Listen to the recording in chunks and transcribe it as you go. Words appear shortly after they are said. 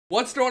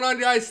What's going on,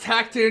 guys?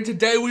 Tact here, and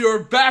today we are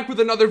back with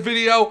another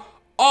video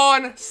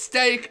on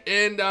Stake.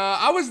 And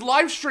I was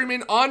live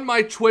streaming on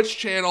my Twitch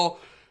channel,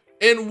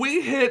 and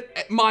we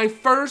hit my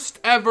first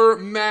ever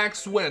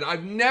max win.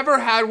 I've never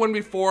had one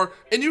before,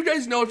 and you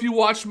guys know if you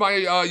watch my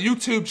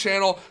YouTube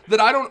channel that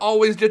I don't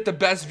always get the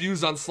best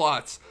views on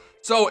slots.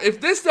 So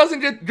if this doesn't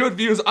get good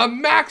views, a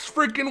max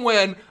freaking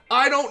win,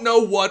 I don't know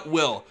what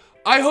will.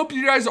 I hope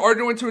you guys are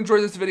going to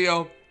enjoy this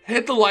video.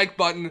 Hit the like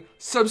button,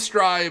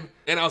 subscribe,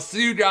 and I'll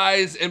see you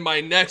guys in my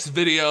next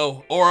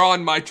video or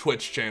on my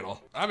Twitch channel.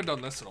 I haven't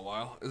done this in a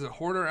while. Is it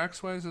Hoarder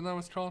X-Way? Isn't that what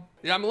it's called?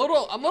 Yeah, I'm a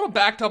little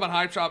backed up on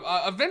Hype Shop.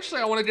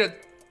 Eventually I want to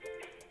get,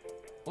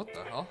 what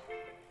the hell?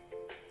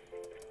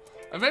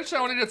 Eventually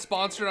I want to get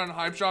sponsored on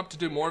Hype Shop to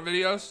do more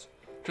videos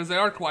because they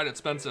are quite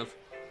expensive.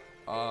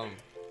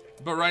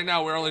 But right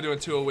now we're only doing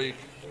 2 a week.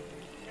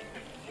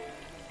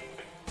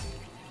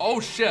 Oh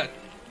shit.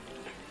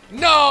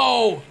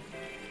 No!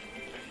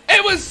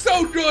 It was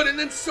so good and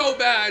then so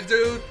bad,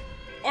 dude.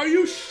 Are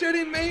you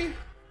shitting me?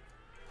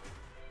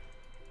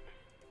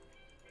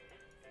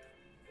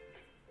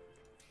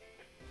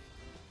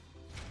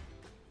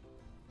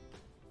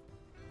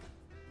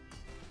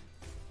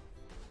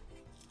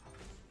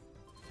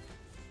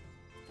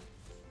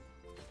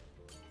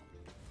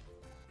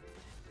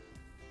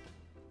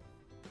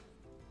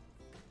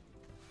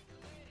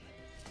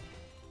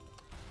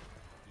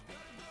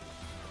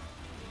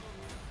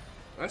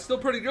 That's still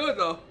pretty good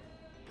though.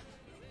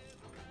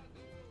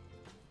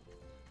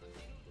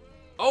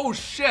 Oh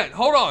shit,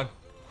 hold on.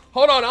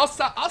 Hold on, I'll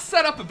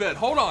set up a bit,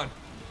 hold on.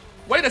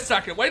 Wait a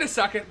second, wait a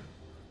second.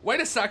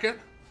 Wait a second.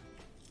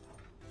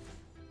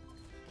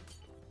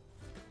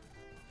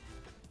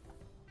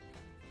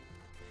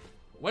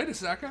 Wait a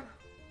second.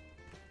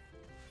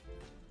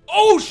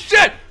 Oh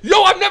shit!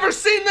 Yo, I've never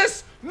seen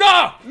this!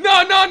 Nah!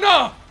 Nah, nah,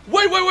 nah!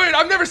 Wait,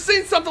 I've never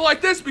seen something like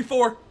this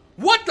before.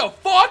 What the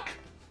fuck?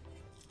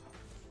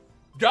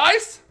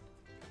 Guys?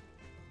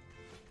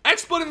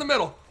 Xsplit in the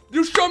middle.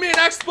 You show me an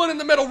Xsplit in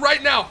the middle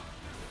right now.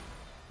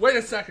 Wait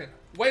a second.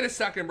 Wait a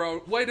second,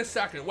 bro. Wait a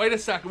second. Wait a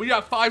second. We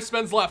got 5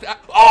 spins left.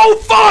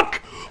 Oh,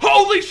 fuck!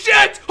 Holy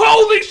shit!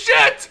 Holy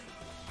shit!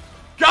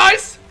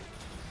 Guys,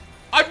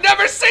 I've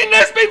never seen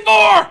this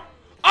before!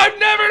 I've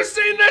never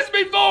seen this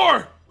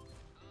before!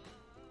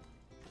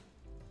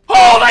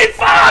 Holy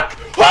fuck!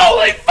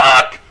 Holy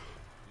fuck!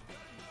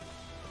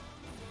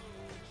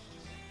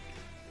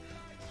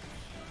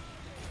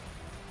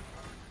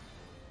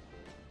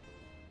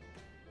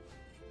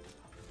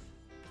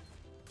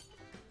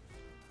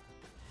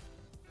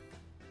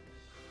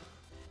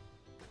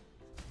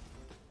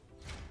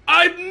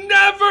 I've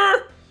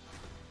never,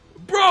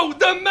 bro,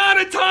 the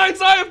amount of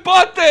times I have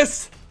bought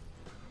this.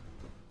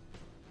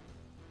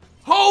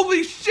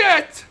 Holy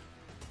shit.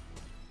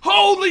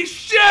 Holy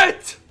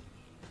shit.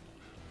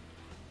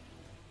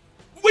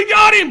 We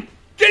got him.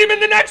 Get him in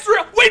the next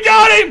reel. We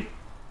got him.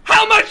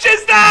 How much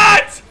is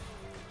that?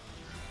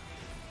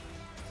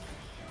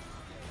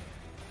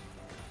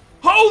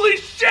 Holy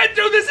shit,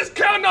 dude, this is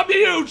counting up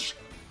huge.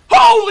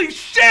 Holy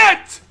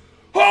shit.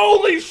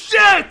 Holy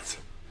shit.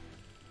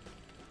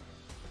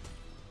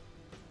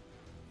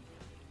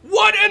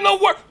 What in the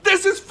world?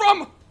 This is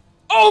from,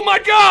 oh my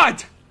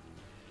god!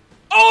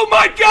 Oh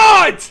my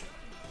god!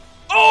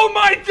 Oh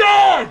my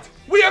god!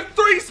 We have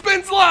 3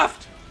 spins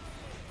left!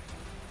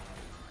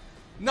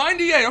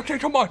 98, okay,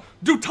 come on.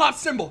 Do top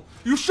symbol.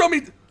 You show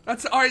me,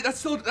 that's alright,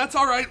 that's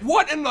alright.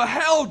 What in the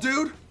hell,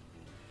 dude?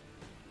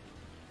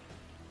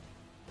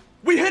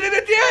 We hit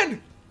it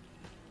again!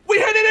 We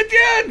hit it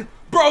again!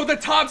 Bro, the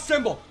top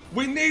symbol.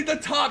 We need the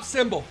top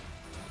symbol.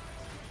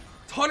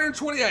 It's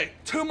 128,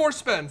 2 more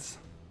spins.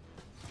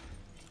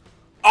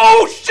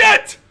 Oh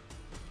shit!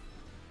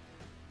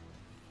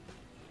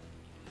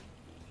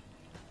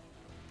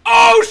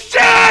 Oh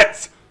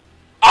shit!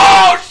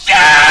 Oh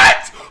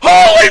shit!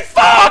 Holy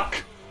fuck!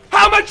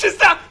 How much is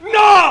that?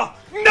 No!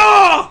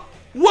 No!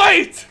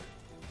 Wait!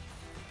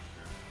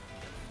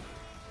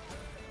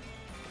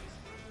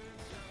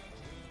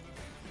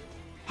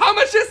 How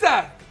much is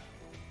that?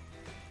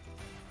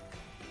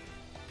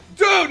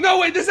 Dude, no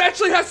wait, this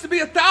actually has to be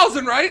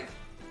 1,000, right?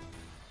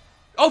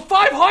 Oh,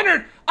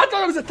 500! I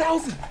thought it was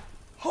 1,000.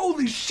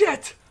 Holy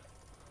shit!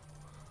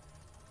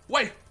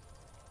 Wait,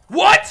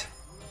 what?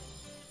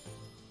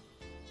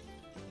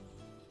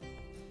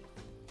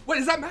 Wait,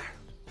 is that max?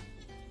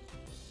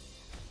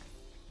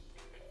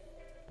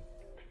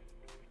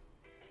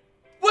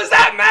 Was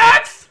that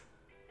max?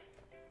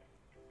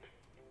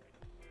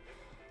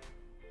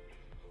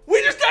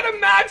 We just had a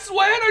max win?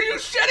 Are you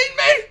shitting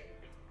me?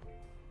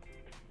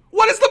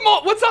 What is the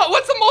what's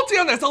the multi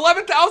on this?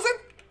 11,000?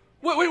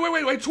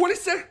 Wait,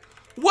 26?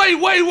 Wait.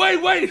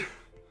 Wait.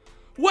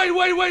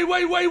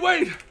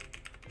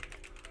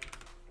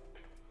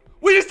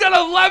 We just did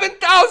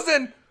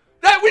 11,000.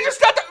 We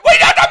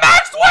got the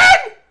max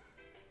win.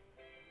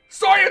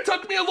 Sorry it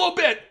took me a little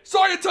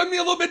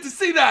bit to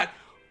see that.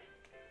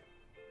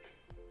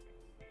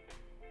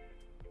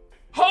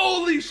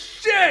 Holy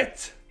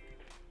shit.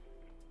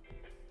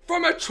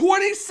 From a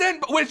 20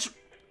 cent, which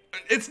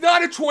It's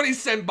not a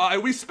 20-cent buy.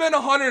 We spent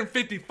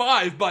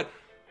 155, but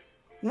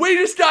we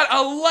just got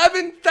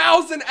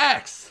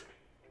 11,000x.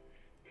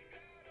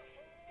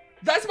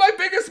 That's my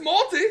biggest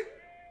multi.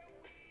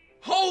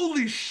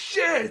 Holy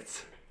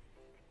shit.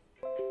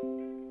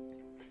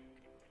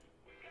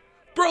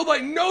 Bro,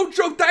 like, no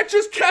joke, that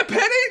just kept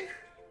hitting?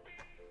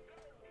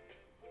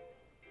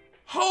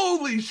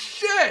 Holy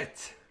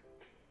shit.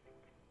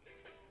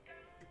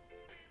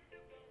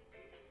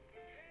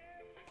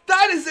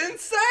 That is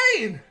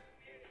insane.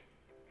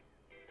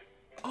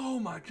 Oh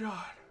my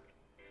God.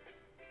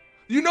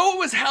 You know what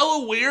was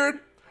hella weird?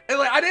 And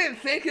like, I didn't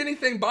think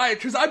anything by it,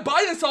 because I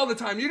buy this all the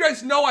time. You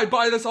guys know I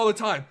buy this all the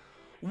time.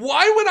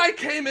 Why when I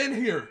came in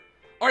here,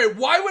 all right,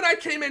 why when I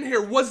came in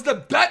here was the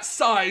bet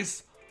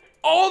size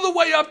all the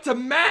way up to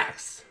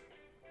max?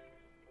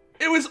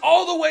 It was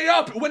all the way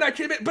up when I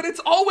came in, but it's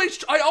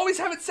always, I always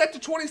have it set to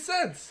 20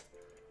 cents.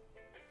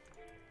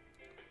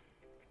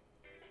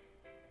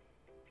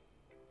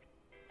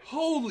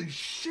 Holy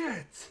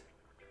shit.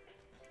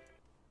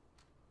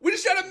 We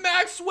just had a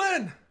max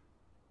win.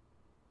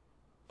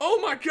 Oh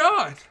my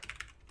God.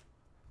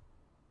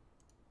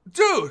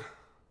 Dude.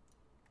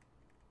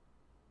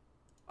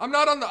 I'm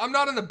not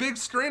on the big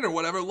screen or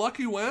whatever.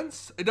 Lucky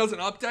wins. It doesn't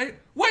update.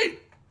 Wait.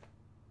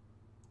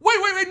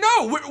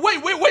 No.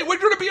 Wait. We're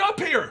gonna be up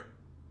here.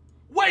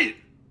 Wait.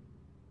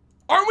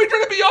 Aren't we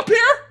gonna be up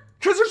here?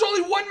 Because there's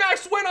only one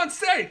max win on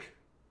stake.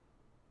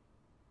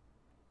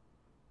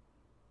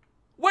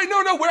 Wait,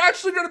 no, we're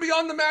actually gonna be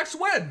on the max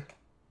win.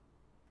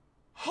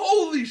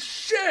 Holy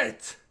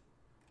shit.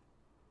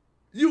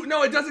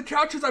 No, it doesn't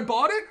count because I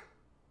bought it?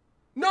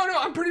 No,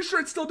 I'm pretty sure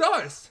it still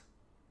does.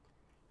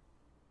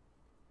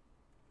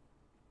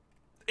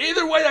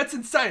 Either way, that's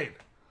insane.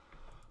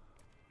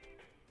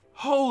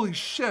 Holy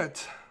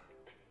shit.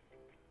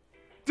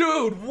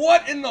 Dude,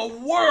 what in the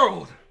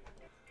world?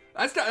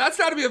 That's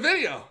got to be a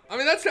video. I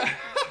mean, that's not,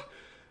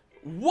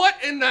 what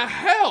in the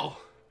hell?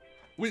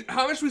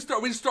 How much we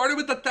start? We started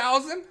with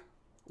 1,000.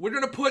 We're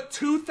gonna put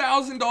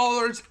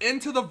 $2,000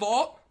 into the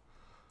vault.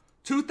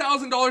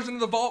 $2,000 into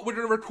the vault. We're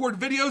gonna record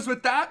videos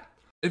with that.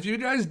 If you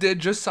guys did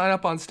just sign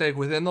up on Stake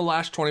within the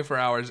last 24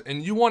 hours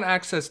and you want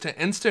access to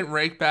instant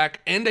rakeback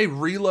and a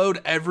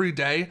reload every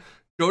day,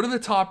 go to the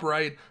top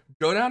right,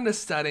 go down to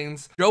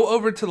settings, go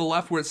over to the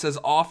left where it says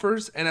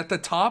offers, and at the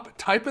top,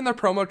 type in the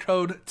promo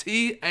code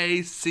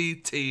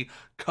TACT,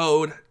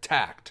 code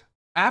TACT.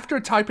 After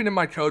typing in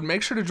my code,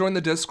 make sure to join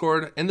the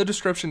Discord in the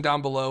description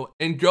down below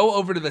and go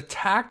over to the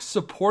Tact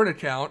support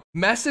account,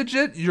 message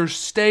it your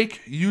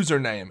Stake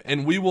username,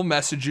 and we will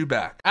message you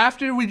back.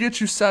 After we get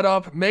you set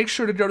up, make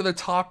sure to go to the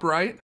top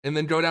right and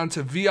then go down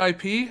to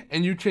VIP,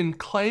 and you can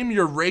claim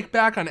your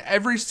rakeback on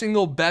every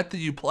single bet that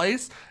you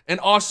place and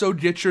also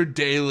get your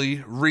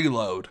daily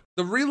reload.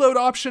 The reload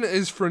option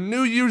is for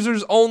new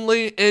users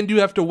only, and you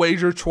have to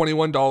wager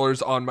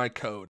 $21 on my code.